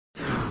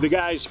The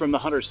guys from the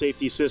hunter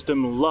safety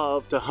system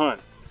love to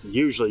hunt.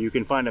 Usually you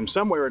can find them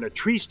somewhere in a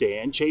tree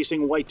stand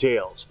chasing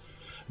whitetails.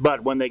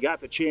 But when they got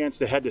the chance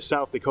to head to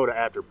South Dakota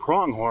after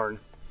pronghorn,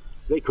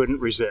 they couldn't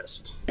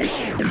resist.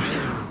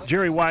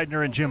 Jerry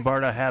Wydner and Jim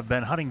Barta have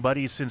been hunting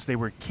buddies since they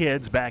were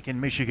kids back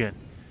in Michigan.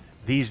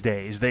 These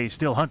days they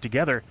still hunt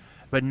together,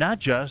 but not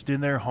just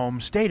in their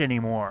home state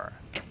anymore.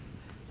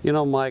 You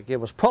know, Mike, it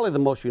was probably the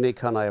most unique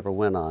hunt I ever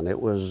went on.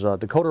 It was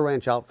Dakota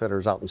Ranch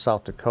Outfitters out in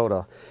South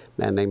Dakota,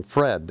 a man named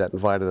Fred that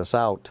invited us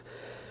out.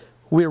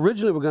 We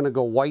originally were going to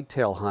go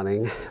whitetail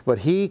hunting, but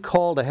he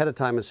called ahead of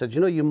time and said, you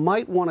know, you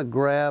might want to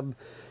grab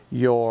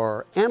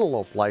your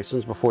antelope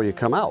license before you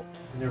come out.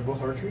 And they're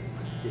both archery?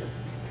 Yes.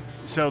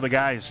 So the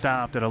guys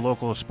stopped at a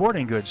local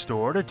sporting goods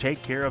store to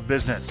take care of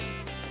business.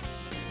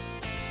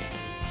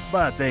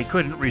 But they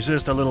couldn't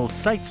resist a little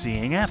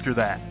sightseeing after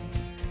that.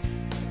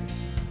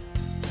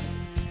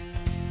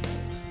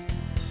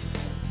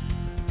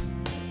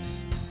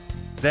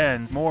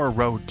 Then more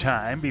road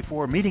time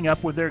before meeting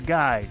up with their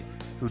guide,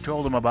 who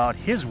told them about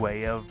his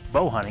way of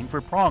bow hunting for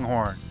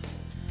pronghorn.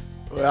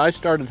 Well, I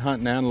started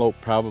hunting antelope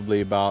probably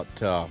about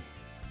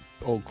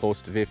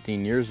close to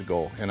 15 years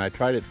ago, and I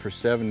tried it for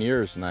 7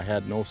 years and I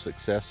had no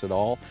success at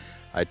all.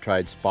 I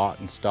tried spot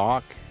and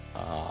stock,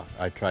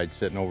 I tried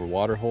sitting over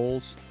water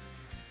holes,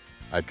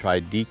 I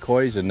tried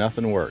decoys, and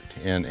nothing worked,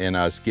 and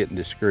I was getting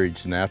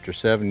discouraged. And after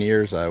 7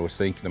 years I was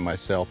thinking to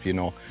myself, you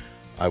know,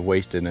 I've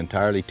wasted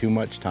entirely too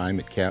much time,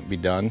 it can't be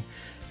done.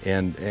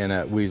 And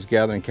we was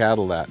gathering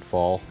cattle that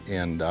fall,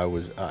 and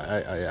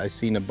I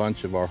seen a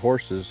bunch of our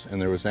horses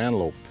and there was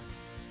antelope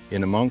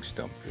in amongst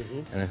them.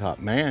 And I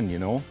thought, man, you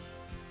know,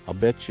 I'll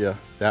bet you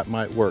that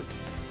might work.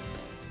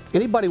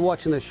 Anybody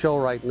watching this show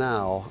right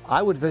now,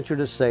 I would venture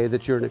to say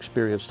that you're an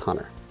experienced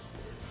hunter.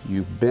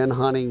 You've been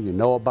hunting, you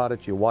know about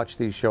it, you watch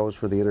these shows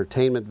for the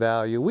entertainment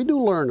value. We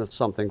do learn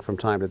something from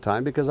time to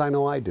time, because I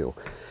know I do.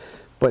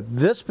 But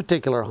this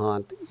particular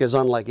hunt is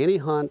unlike any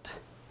hunt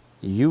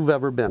you've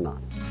ever been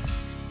on.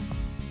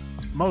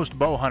 Most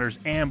bow hunters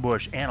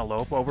ambush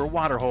antelope over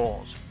water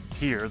holes.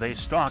 Here they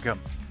stalk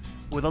them,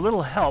 with a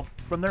little help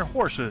from their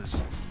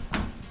horses.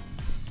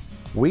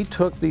 We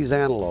took these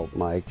antelope,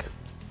 Mike,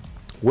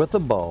 with a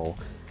bow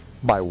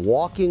by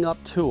walking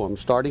up to them,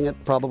 starting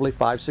at probably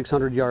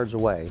 500-600 yards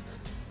away,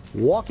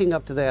 walking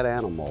up to that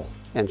animal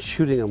and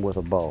shooting them with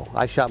a bow.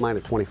 I shot mine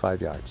at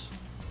 25 yards.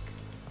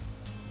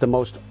 The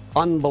most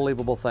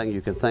unbelievable thing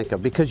you can think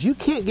of, because you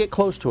can't get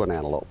close to an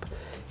antelope.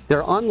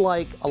 They're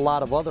unlike a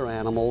lot of other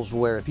animals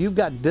where if you've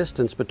got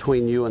distance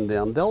between you and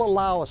them, they'll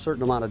allow a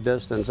certain amount of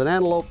distance. An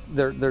antelope,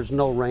 there's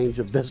no range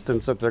of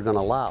distance that they're going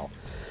to allow.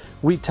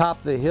 We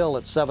top the hill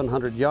at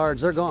 700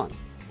 yards, they're gone.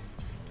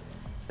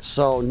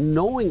 So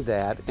knowing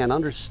that and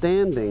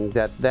understanding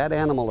that that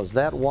animal is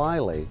that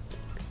wily,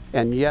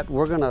 and yet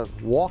we're going to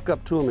walk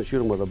up to him and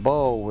shoot him with a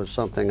bow, was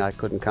something I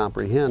couldn't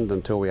comprehend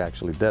until we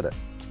actually did it.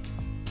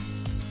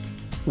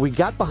 We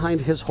got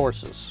behind his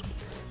horses.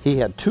 He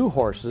had 2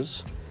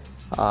 horses.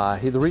 The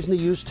reason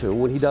he used 2,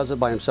 when he does it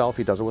by himself,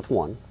 he does it with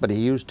 1. But he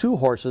used 2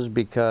 horses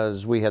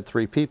because we had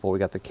 3 people. We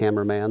got the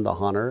cameraman, the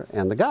hunter,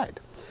 and the guide.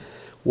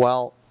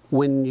 Well,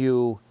 when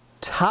you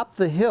top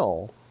the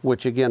hill,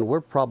 which again,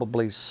 we're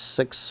probably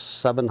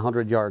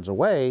 600-700 yards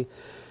away,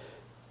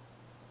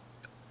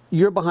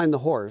 you're behind the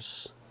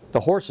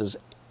horses,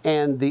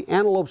 and the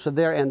antelopes are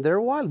there, and they're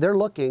wild, they're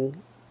looking.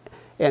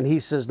 And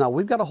he says, now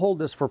we've got to hold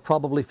this for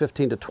probably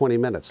 15 to 20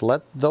 minutes.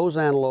 Let those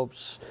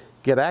antelopes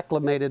get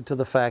acclimated to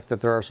the fact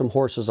that there are some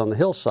horses on the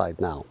hillside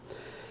now.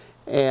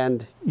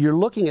 And you're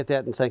looking at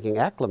that and thinking,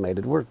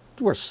 acclimated?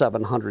 We're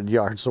 700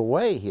 yards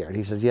away here. And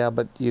he says, yeah,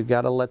 but you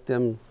got to let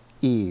them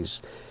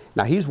ease.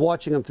 Now he's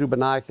watching them through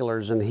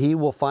binoculars, and he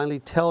will finally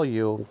tell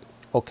you,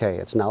 okay,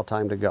 it's now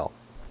time to go.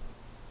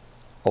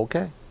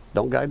 Okay,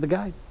 don't guide the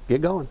guide,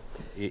 get going.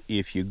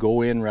 If you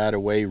go in right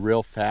away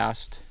real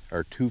fast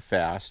or too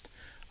fast,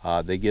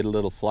 they get a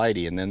little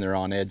flighty, and then they're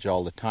on edge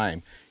all the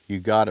time. You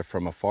got it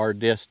from a far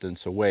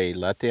distance away.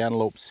 Let the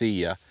antelope see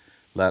you.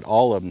 Let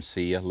all of them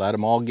see you. Let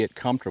them all get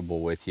comfortable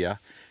with you.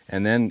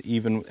 And then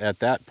even at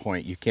that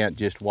point, you can't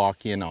just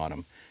walk in on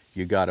them.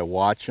 You got to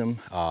watch them.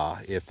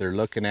 If they're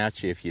looking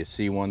at you, if you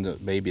see one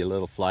that may be a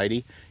little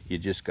flighty, you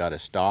just got to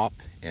stop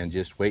and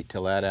just wait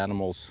till that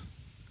animal's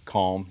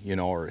calm, you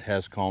know, or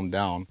has calmed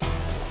down.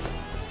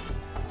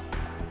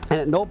 And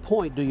at no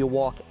point do you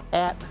walk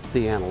at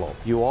the antelope.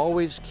 You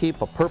always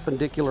keep a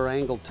perpendicular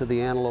angle to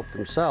the antelope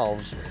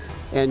themselves,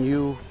 and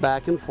you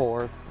back and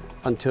forth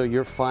until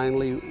you're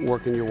finally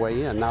working your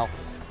way in. Now,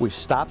 we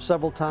stopped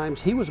several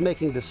times. He was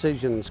making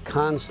decisions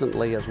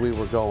constantly as we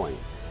were going.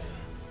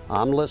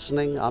 I'm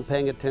listening, I'm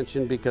paying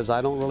attention, because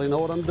I don't really know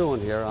what I'm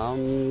doing here.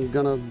 I'm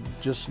gonna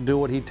just do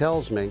what he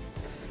tells me.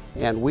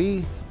 And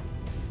we,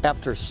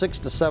 after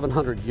 600 to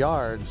 700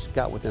 yards,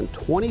 got within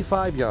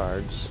 25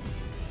 yards.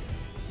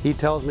 He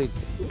tells me,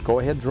 go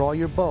ahead, draw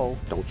your bow.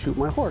 Don't shoot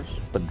my horse,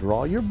 but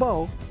draw your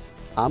bow.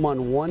 I'm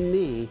on one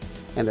knee,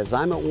 and as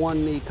I'm at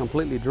one knee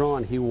completely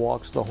drawn, he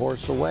walks the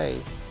horse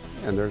away,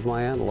 and there's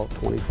my antelope,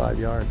 25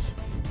 yards.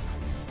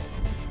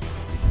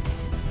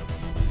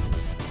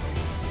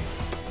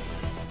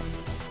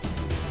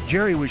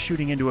 Jerry was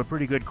shooting into a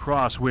pretty good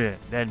crosswind,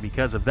 and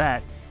because of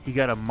that, he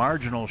got a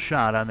marginal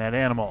shot on that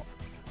animal.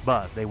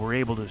 But they were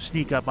able to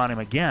sneak up on him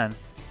again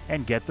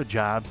and get the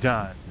job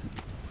done.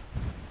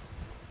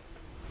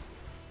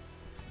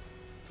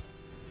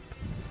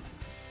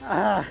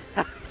 Good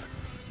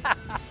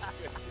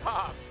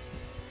job.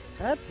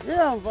 That's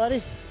him,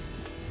 buddy.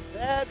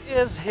 That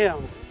is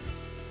him.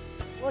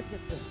 Look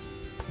at this.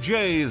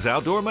 Jay's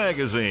Outdoor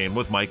Magazine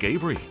with Mike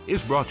Avery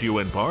is brought to you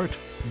in part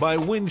by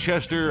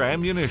Winchester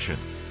Ammunition.